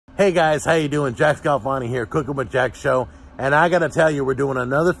Hey guys, how you doing? Jack Scalfani here, Cooking with Jack Show. And I gotta tell you, we're doing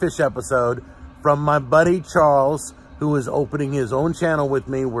another fish episode from my buddy Charles, who is opening his own channel with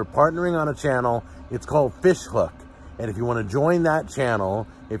me. We're partnering on a channel. It's called Fish Hook. And if you want to join that channel,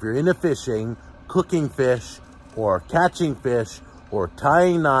 if you're into fishing, cooking fish, or catching fish, or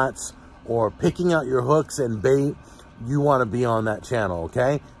tying knots, or picking out your hooks and bait, you want to be on that channel,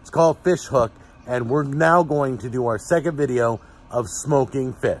 okay? It's called Fish Hook, and we're now going to do our second video of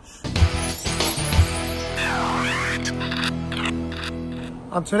smoking fish.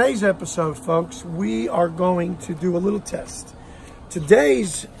 On today's episode, folks, we are going to do a little test.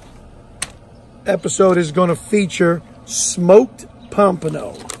 Today's episode is going to feature smoked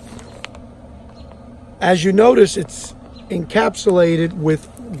pompano. As you notice, it's encapsulated with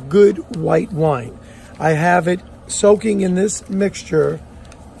good white wine. I have it soaking in this mixture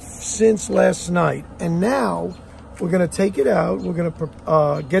since last night, and now we're going to take it out. We're going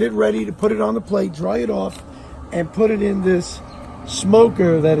to get it ready to put it on the plate, dry it off, and put it in this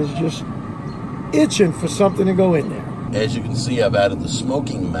smoker that is just itching for something to go in there. As you can see, I've added the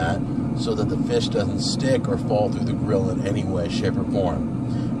smoking mat so that the fish doesn't stick or fall through the grill in any way, shape, or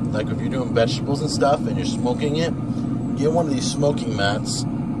form. Like if you're doing vegetables and stuff and you're smoking it, get one of these smoking mats.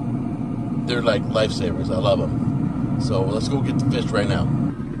 They're like lifesavers. I love them. So let's go get the fish right now.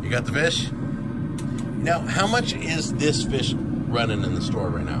 You got the fish? Now, how much is this fish running in the store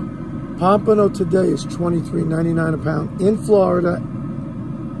right now? Pompano today is $23.99 a pound in Florida.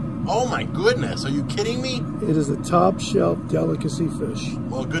 Oh my goodness, are you kidding me? It is a top shelf delicacy fish.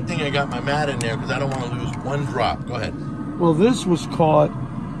 Well, good thing I got my mat in there because I don't want to lose one drop. Go ahead. Well, this was caught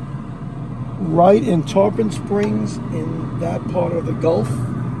right in Tarpon Springs in that part of the Gulf.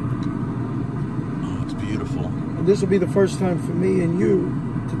 Oh, it's beautiful. And this will be the first time for me and you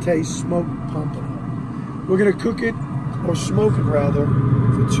to taste smoked pompano. We're going to cook it, or smoke it rather,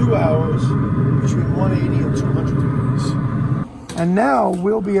 for 2 hours between 180 and 200 degrees. And now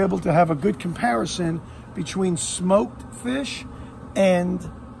we'll be able to have a good comparison between smoked fish and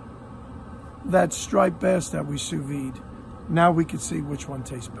that striped bass that we sous vide. Now we can see which one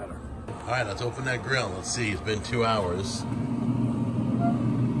tastes better. All right, let's open that grill. Let's see, it's been 2 hours.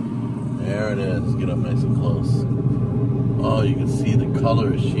 There it is. Get up nice and close. Oh, you can see the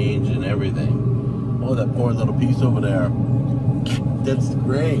color is changing, everything. Oh, that poor little piece over there. That's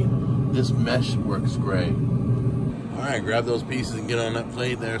great. This mesh works great. All right, grab those pieces and get on that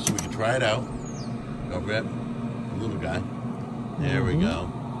plate there so we can try it out. Go grab the little guy. There we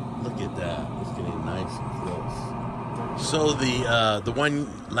go. Look at that. It's getting nice and close. So the one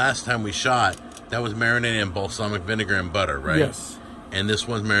last time we shot, that was marinated in balsamic vinegar and butter, right? Yes. And this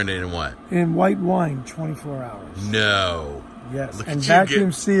one's marinated in what? In white wine, 24 hours. No. Yes, Look and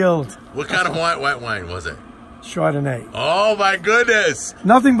vacuum sealed. What kind of white wine was it? Chardonnay. Oh my goodness.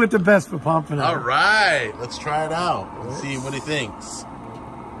 Nothing but the best for pompano. All right, let's try it out. Let's see what he thinks.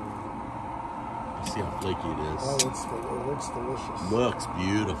 Let's see how flaky it is. Oh, it looks delicious. Looks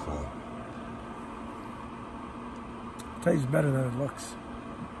beautiful. Tastes better than it looks.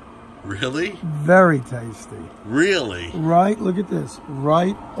 Really? Very tasty. Really? Right, look at this.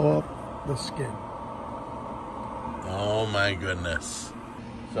 Right off the skin. Oh my goodness.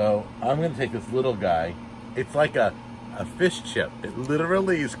 So I'm going to take this little guy. It's like a fish chip. It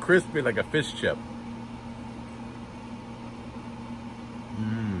literally is crispy like a fish chip.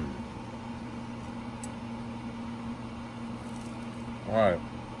 All right.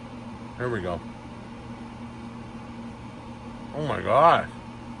 Here we go. Oh my gosh.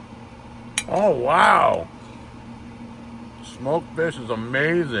 Oh wow. Smoked fish is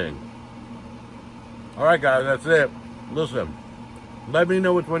amazing. All right, guys, that's it. Listen, let me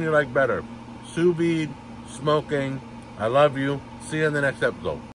know which one you like better. Sous vide, smoking. I love you. See you in the next episode.